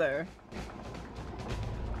together.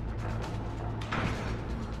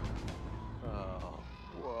 Oh,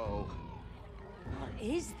 whoa. What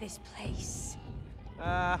is this place?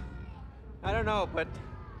 I don't know, but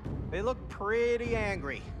they look pretty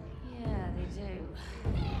angry. Yeah, they do.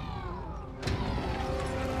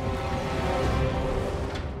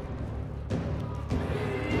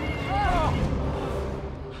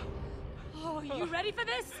 Oh, are you ready for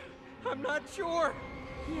this? I'm not sure.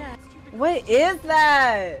 Yeah. What is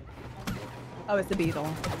that? Oh, it's a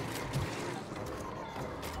beetle.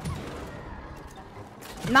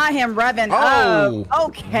 Not him revving Oh. up.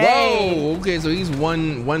 Okay. Whoa. Okay, so he's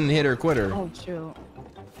one hitter quitter. Oh, shoot.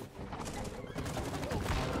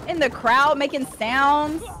 In the crowd making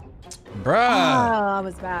sounds. Bruh. Oh, I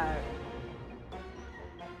was bad.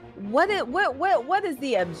 What is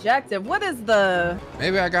the objective? What is the...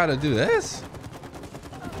 Maybe I gotta do this.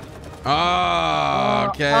 Oh,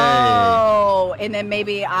 okay. Oh, and then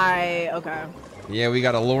maybe okay. Yeah, we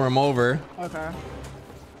gotta lure him over. Okay.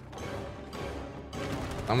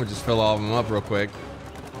 I'm gonna just fill all of them up real quick.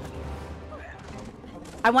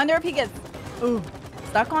 I wonder if he gets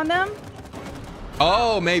stuck on them.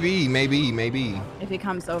 Oh, maybe. If he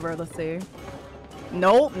comes over, let's see.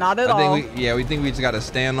 Nope, not at all. We think we just gotta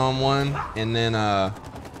stand on one, and then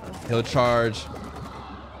he'll charge.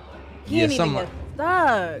 He ain't even get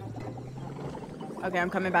stuck. Okay,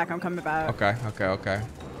 I'm coming back. Okay.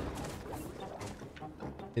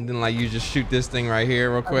 And then like you just shoot this thing right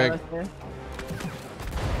here real quick. Okay,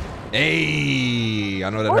 Hey, I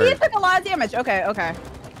know that hurt. He hurt. took a lot of damage. Okay.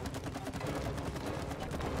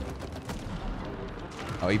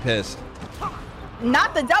 Oh, he pissed.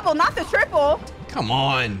 Not the double, not the triple. Come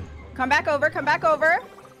on. Come back over. Come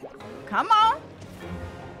on.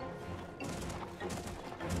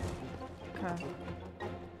 Okay.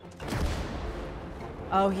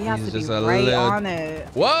 Oh, he has to be right on it.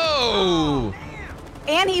 Whoa!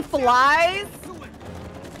 And he flies.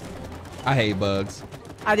 I hate bugs.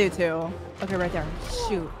 I do too. Okay, right there.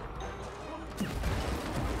 Shoot.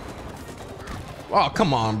 Oh,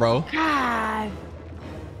 come on, bro. God.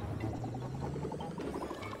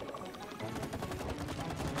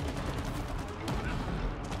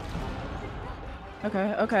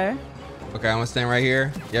 Okay. Okay, I'm gonna stand right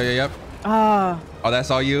here. Yep. Oh,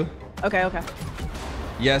 That's all you? okay.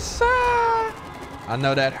 Yes, sir. I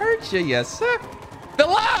know that hurts you. Yes, sir.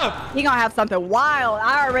 Fill up. He gonna have something wild.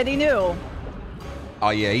 I already knew. Oh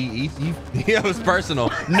yeah, he it was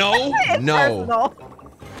personal. No, It's personal.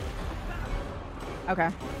 Okay.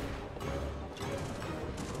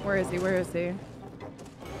 Where is he?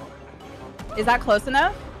 Is that close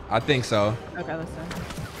enough? I think so. Okay, let's see.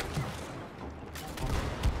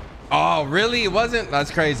 Oh, really? It wasn't? That's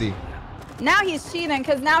crazy. Now he's cheating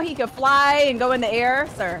because now he can fly and go in the air,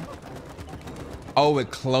 sir. Oh, it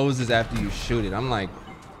closes after you shoot it. I'm like,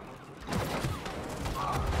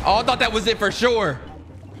 oh, I thought that was it for sure.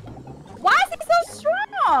 Why is he so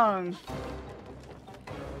strong?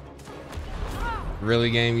 Really,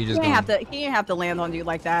 game? You just He didn't have to land on you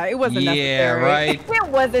like that. It wasn't necessary. Yeah, right. It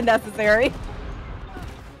wasn't necessary.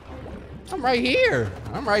 I'm right here.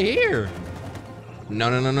 No.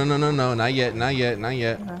 Not yet.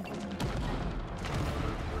 Okay.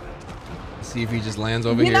 See if he just lands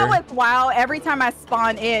over here. You know what's wild? Every time I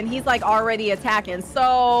spawn in, he's like already attacking.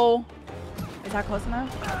 So, is that close enough?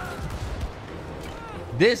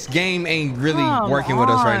 This game ain't really working with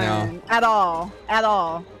us right now. At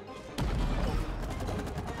all.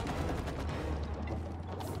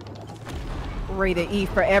 Rated E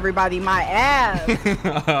for everybody, my ass.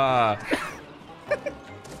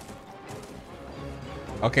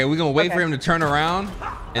 Okay, we're gonna wait for him to turn around,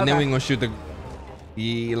 and then we're gonna shoot the.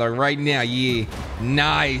 Yeah, like right now. Yeah,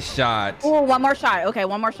 nice shot. Oh, one more shot. Okay,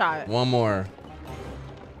 one more shot. One more.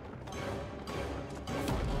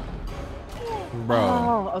 Bro.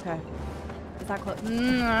 Oh, okay. Is that close?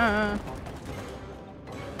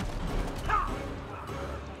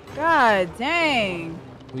 God dang.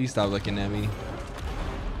 Please stop looking at me.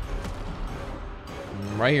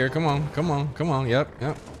 Right here. Come on.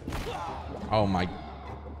 Yep. Oh my.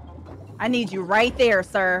 I need you right there,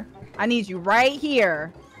 sir. I need you right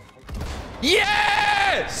here.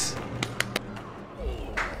 Yes!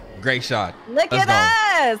 Great shot. Look at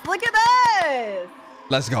us.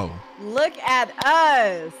 Let's go. Look at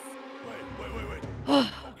us. Wait.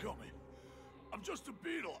 Don't kill me. I'm just a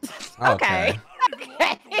beetle. Okay.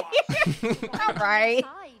 All right.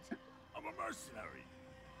 I'm a mercenary.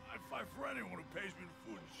 I fight for anyone who pays me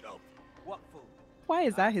food and shelter. What food? Why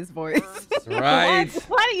is that his voice? Right.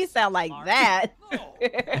 Why do you sound like that? No, I'm a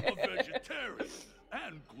vegetarian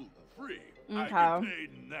and gluten-free. I Okay. get paid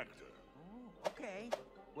in nectar. Oh, okay.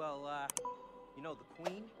 Well, you know the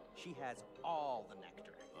queen? She has all the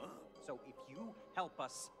nectar. So if you help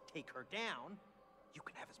us take her down, you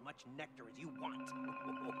can have as much nectar as you want.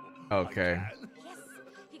 Okay. Yes,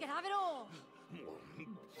 you can have it all.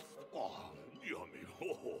 Oh, yummy.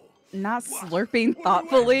 Not slurping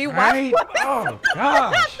thoughtfully. Right? Why? Oh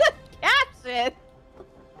gosh. Caption.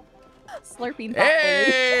 Slurping thoughtfully.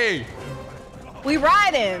 Hey! We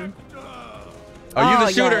riding. Oh, you the Oh,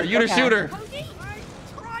 shooter. yes, You the okay. shooter. I'm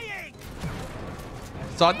trying.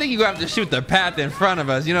 So I think you have to shoot the path in front of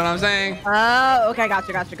us. You know what I'm saying? Oh, okay.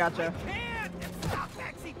 Gotcha. Can't. Stop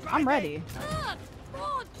taxi driving. I'm ready. Ugh,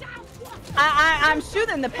 oh, damn, what? I'm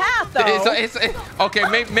shooting the path though. It's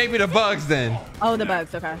okay. Maybe the bugs then. Oh, the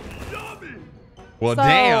bugs. Okay. Yummy. Well, So-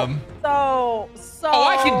 damn. So. Oh,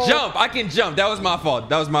 I can jump. That was my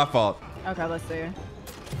fault. Okay, let's see.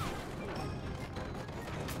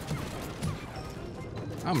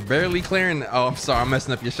 I'm barely clearing. Oh, I'm sorry. I'm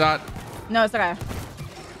messing up your shot. No, it's okay.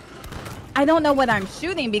 I don't know what I'm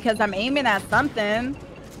shooting because I'm aiming at something.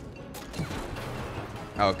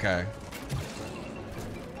 Okay.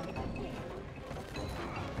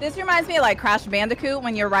 This reminds me of like Crash Bandicoot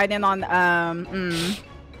when you're riding on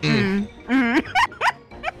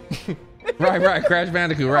Right. Crash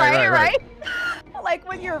Bandicoot. Right. Like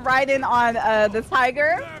when you're riding on the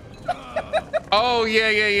tiger. Oh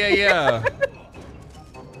yeah.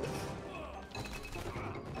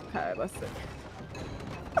 Okay, let's see.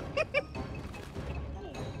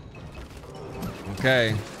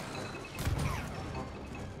 Okay.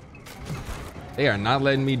 They are not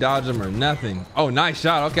letting me dodge them or nothing. Oh, nice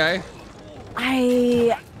shot. Okay.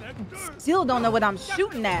 I still don't know what I'm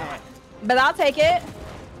shooting at, but I'll take it.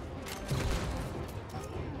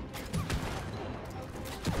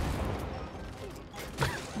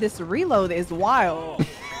 This reload is wild.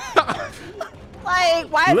 Like,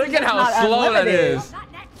 why? Look at how slow that is.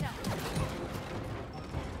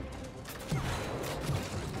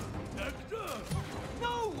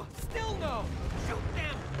 No! Still no! Shoot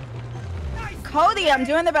them! Nice. Cody, I'm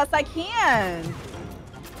doing the best I can.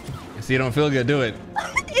 See, you don't feel good, do it.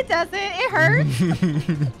 It doesn't. It hurts.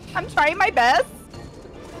 I'm trying my best.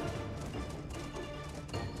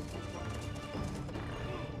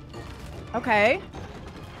 Okay.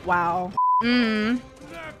 Wow. He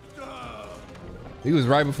was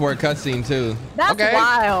right before a cutscene too. That's okay.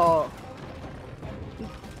 wild.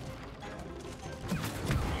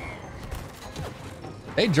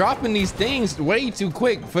 They dropping these things way too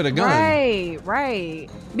quick for the gun. Right.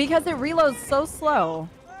 Because it reloads so slow.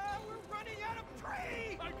 We're running out of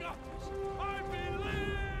tree! I got this. I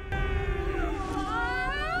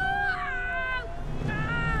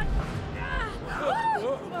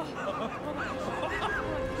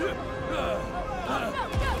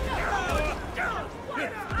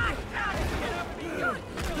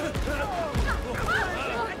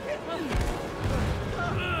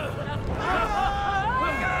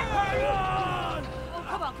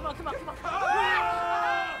Come on.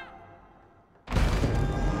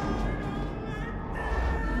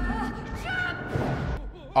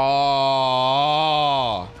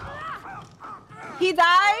 Oh. He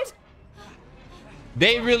died?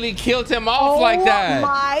 They really killed him off like that. Oh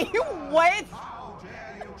my, what?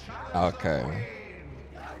 Okay.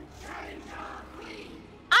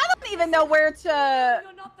 I don't even know where to...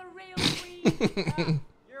 You're not the real queen.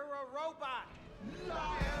 You're a robot.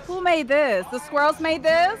 Who made this? The squirrels made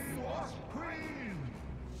this?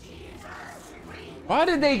 Why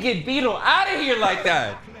did they get Beetle out of here like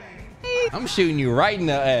that? I'm shooting you right in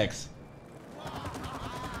the X.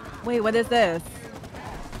 Wait, what is this?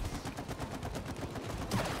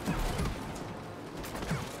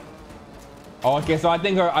 Oh, okay, so I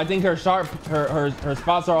think her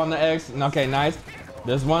spots are on the X. Okay, nice.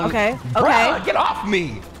 There's one. Okay. Bruh, get off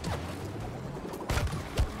me.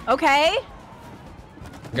 Okay.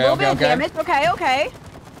 Okay. Damage. Okay.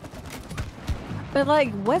 But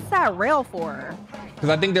like, what's that rail for? Because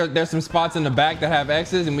I think there's some spots in the back that have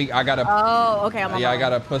X's, and I gotta. Oh, okay. I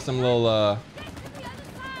gotta put some little.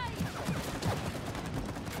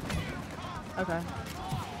 Okay.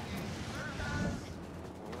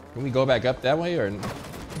 Can we go back up that way or?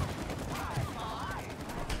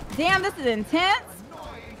 Damn, this is intense.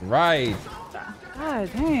 Right. God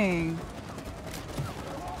dang.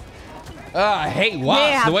 I hate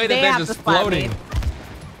wasps. The way that they're just floating.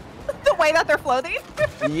 The way that they're floating?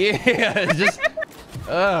 Yeah, just.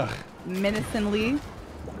 Menacingly.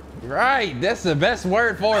 Right, that's the best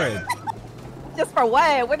word for it. Just for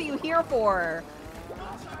what? What are you here for?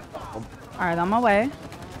 All right, on my way.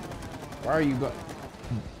 Where are you going?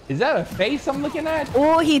 Is that a face I'm looking at?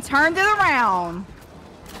 Oh, he turned it around.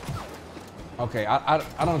 Okay, I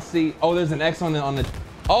don't see. Oh, there's an X on the.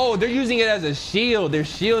 Oh, they're using it as a shield. They're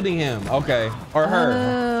shielding him. Okay, or her.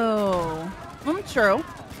 Oh, true.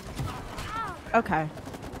 Okay.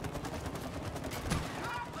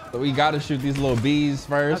 So we gotta shoot these little bees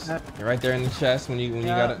first. Okay. They're right there in the chest when you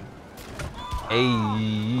got it.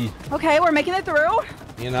 Hey. Okay, we're making it through.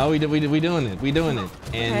 You know, we doing it. We doing it.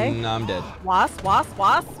 And Okay. I'm dead. Wasp.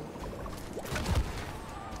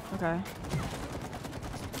 Okay.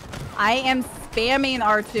 I am spamming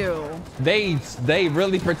R2. They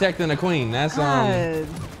really protecting the queen. That's God.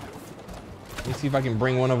 Let me see if I can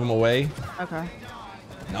bring one of them away. Okay.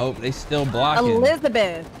 Nope, they still blocking.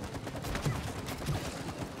 Elizabeth.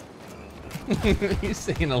 He's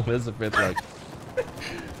saying Elizabeth like.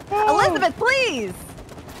 Elizabeth, please.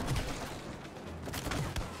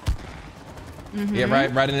 Yeah,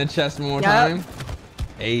 right in the chest one more time.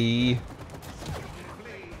 Hey.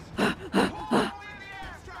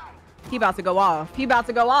 He about to go off. He about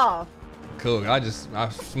to go off. Cool. I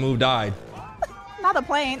smooth died. Not a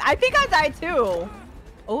plane. I think I died too.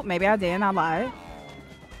 Oh, maybe I didn't. I lied.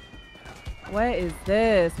 What is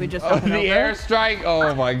this? We just the airstrike.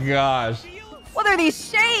 Oh my gosh. What are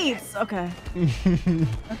these shapes? Okay.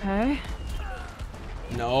 Okay.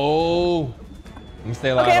 No. I'm stay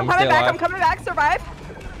alive. Okay, I'm coming back. I'm coming back. Survive.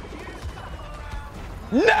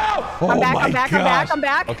 No. Oh I'm back. my I'm back. gosh. I'm back. I'm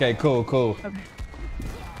back. Okay, cool. Okay.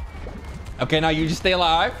 Okay, now you just stay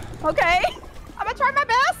alive. Okay. I'm gonna try my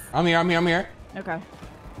best. I'm here. Okay.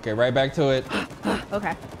 Okay, right back to it.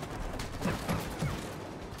 Okay.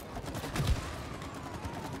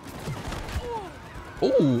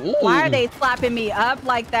 Ooh. Why are they slapping me up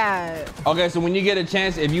like that? Okay, so when you get a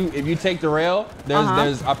chance, if you take the rail,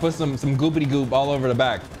 there's I put some goopity goop all over the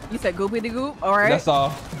back. You said goopity goop? All right. That's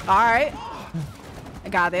all. All right. I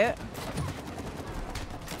got it.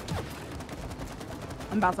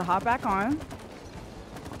 I'm about to hop back on.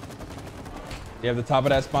 You have the top of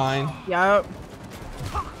that spine. Yup.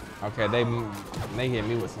 Okay, they hit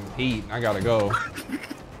me with some heat. I gotta go.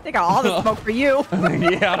 They got all the smoke for you.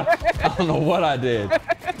 Yeah, I don't know what I did.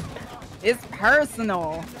 It's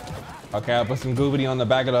personal. Okay, I put some goopity on the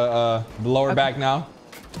back of the lower back now.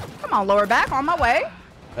 Come on, lower back, on my way.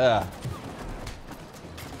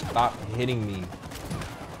 Stop hitting me.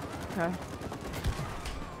 Okay.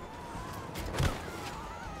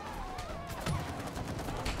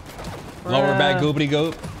 Lower back goopity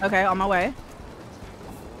goop. Okay, on my way.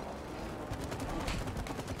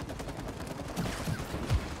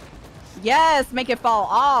 Yes, make it fall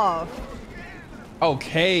off.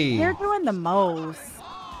 Okay. They're doing the most.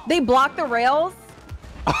 They block the rails.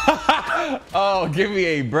 Oh, give me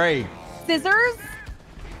a break. Scissors?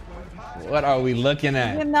 What are we looking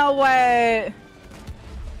at? You know what?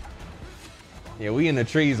 Yeah, we in the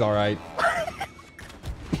trees, all right.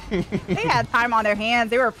 They had time on their hands.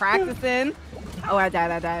 They were practicing. Oh, I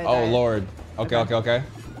died. Oh, Lord. Okay. Okay,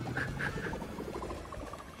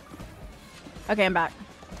 I'm back.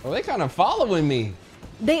 Well, they kind of following me.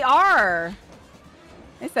 They are.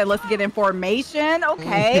 They said, let's get in formation.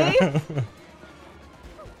 Okay.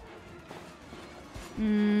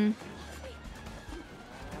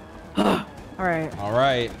 All right. All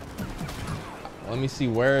right. Let me see.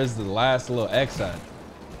 Where is the last little X at?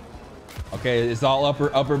 Okay, it's all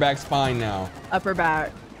upper back spine now. Upper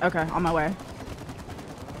back. Okay, on my way.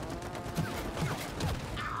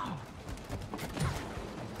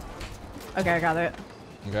 Okay, I got it.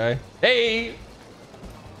 Okay. Hey.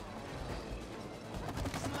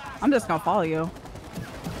 I'm just gonna follow you.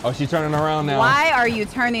 Oh, she's turning around now. Why are you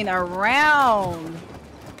turning around?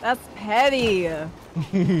 That's petty.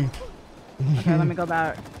 Okay, let me go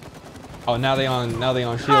back. Oh, now they on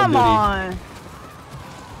shield Come duty. on.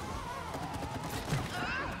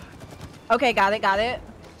 Okay, got it.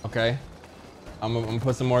 Okay. I'm gonna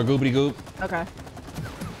put some more goopity goop. Okay.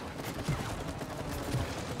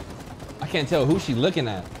 I can't tell who she looking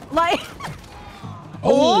at. Like.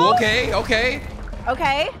 Oh, okay.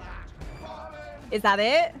 Okay. Is that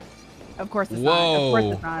it? Of course it's not. Of course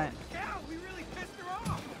it's not.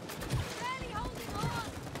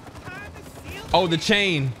 Oh, the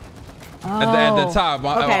chain. Oh. At the top.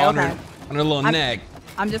 Okay, on okay. her little neck.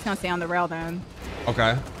 I'm just gonna stay on the rail then.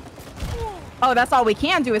 Okay. Oh, that's all we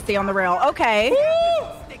can do is stay on the rail. Okay. Woo!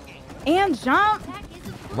 And jump.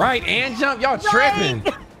 Right, and jump. Y'all tripping.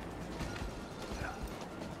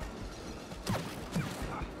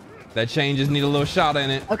 That chain just need a little shot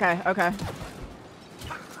in it. Okay.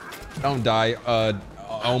 Don't die,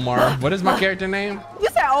 Omar. What is my character name? You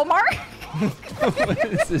said Omar? What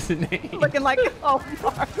is his name? Looking like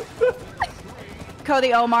Omar.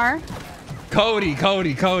 Cody Omar. Cody.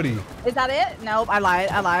 Is that it? Nope, I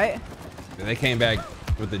lied. They came back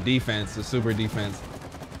with the defense, the super defense.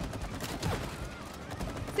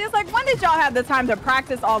 See, it's like, when did y'all have the time to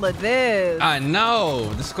practice all of this? I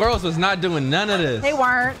know. The squirrels was not doing none of this. They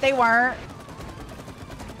weren't.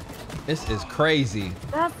 This is crazy.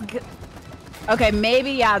 That's good. Okay,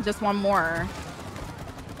 maybe, yeah, just one more.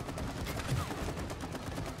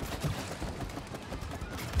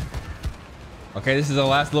 Okay, this is the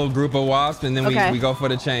last little group of wasps, and then we go for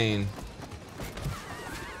the chain.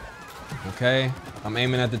 Okay, I'm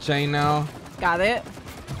aiming at the chain now. Got it.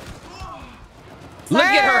 Look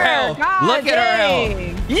at her health. God Look at her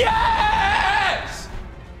dang. health. Yes!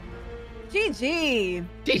 GG.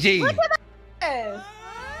 GG. Look at this.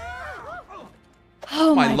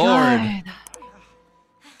 Oh my Lord. God.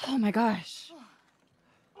 Oh my gosh.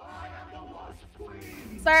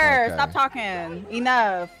 Sir, Okay. stop talking.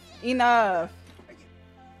 Enough.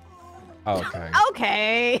 Okay.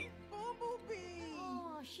 Okay. Oh,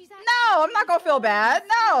 she's No. No, I'm not gonna feel bad.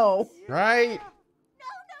 No. Right? No.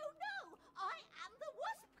 I am the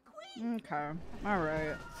Wasp Queen. Okay. All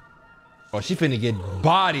right. Oh, she finna get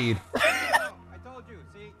bodied. I told you.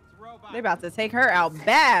 See, it's a robot. They about to take her out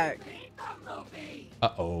back.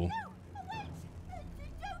 Uh-oh.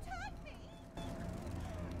 Don't hurt me.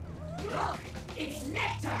 Look, it's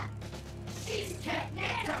nectar. She's kept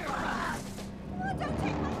nectar for us. Oh, don't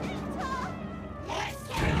take my nectar. Let's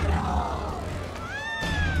get it all.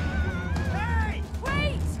 Hey!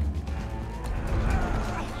 Wait!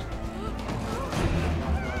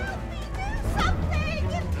 Something!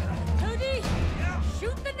 Cody,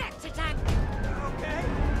 shoot the nectar tank. Okay.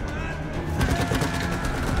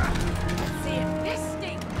 See if this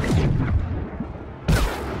stinks.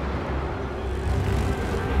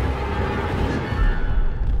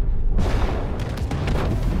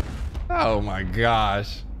 Oh my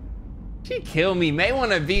gosh. She killed me. May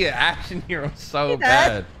want to be an action hero so That's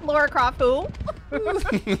bad. Laura Croft who?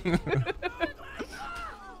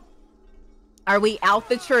 Are we out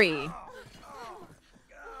the tree?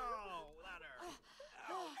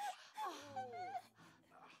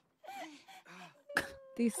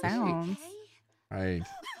 These sounds. Right.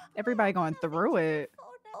 Everybody going through it.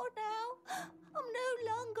 Oh, now I'm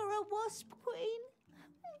no longer a Wasp Queen.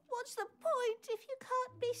 What's the point if you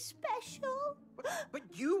can't be special? But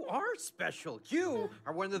you are special. You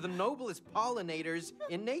are one of the noblest pollinators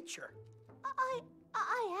in nature. I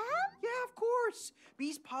am? Yeah, of course.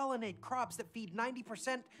 Bees pollinate crops that feed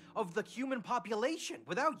 90% of the human population.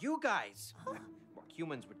 Without you guys, well,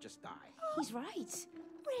 humans would just die. He's right.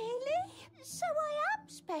 Really? So I am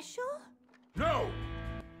special? No!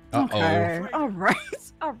 Uh-oh. Okay. All right.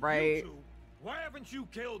 All right. You two, why haven't you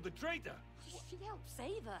killed the traitor? She helped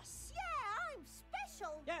save us. Yeah, I'm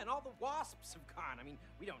special. Yeah, and all the wasps have gone. I mean,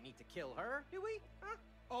 we don't need to kill her, do we? Huh?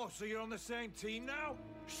 Oh, so you're on the same team now?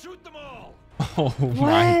 Shoot them all! Oh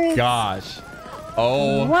my What? gosh.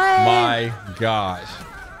 Oh What? my gosh.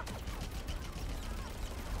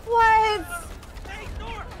 What? Hey,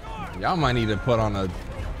 Nor! Y'all might need to put on a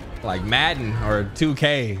like Madden or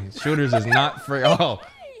 2K. Shooters is not free. Oh.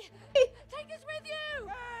 Hey, take us with you.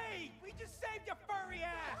 Hey, we just saved your furry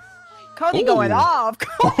ass. Cody Ooh. going off.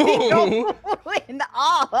 Cody going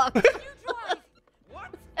off. You drive.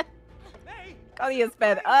 What? Hey, Cody is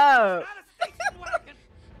fed up. not a station wagon.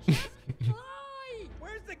 Fly.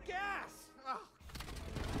 Where's the gas?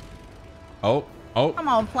 Oh. Oh. Come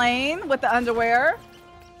on, plane with the underwear.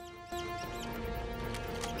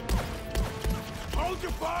 Hold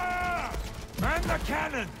your fire! Man the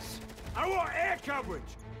cannons! I want air coverage!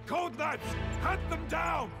 Code nuts! Hunt them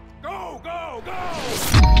down! Go, go,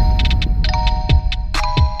 go!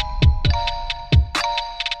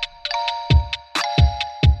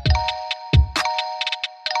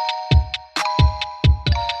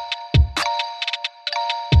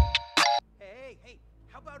 Hey,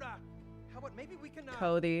 how about maybe we can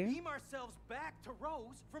Cody. beam ourselves back to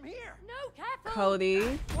Rose from here? No, careful.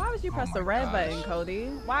 Cody. Why would you press my the red gosh. button, Cody?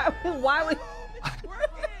 Why would It's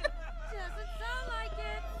working. Doesn't sound like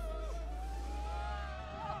it.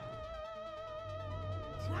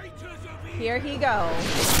 Traitors of evil! here he goes?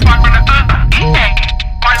 Fight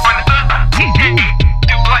on the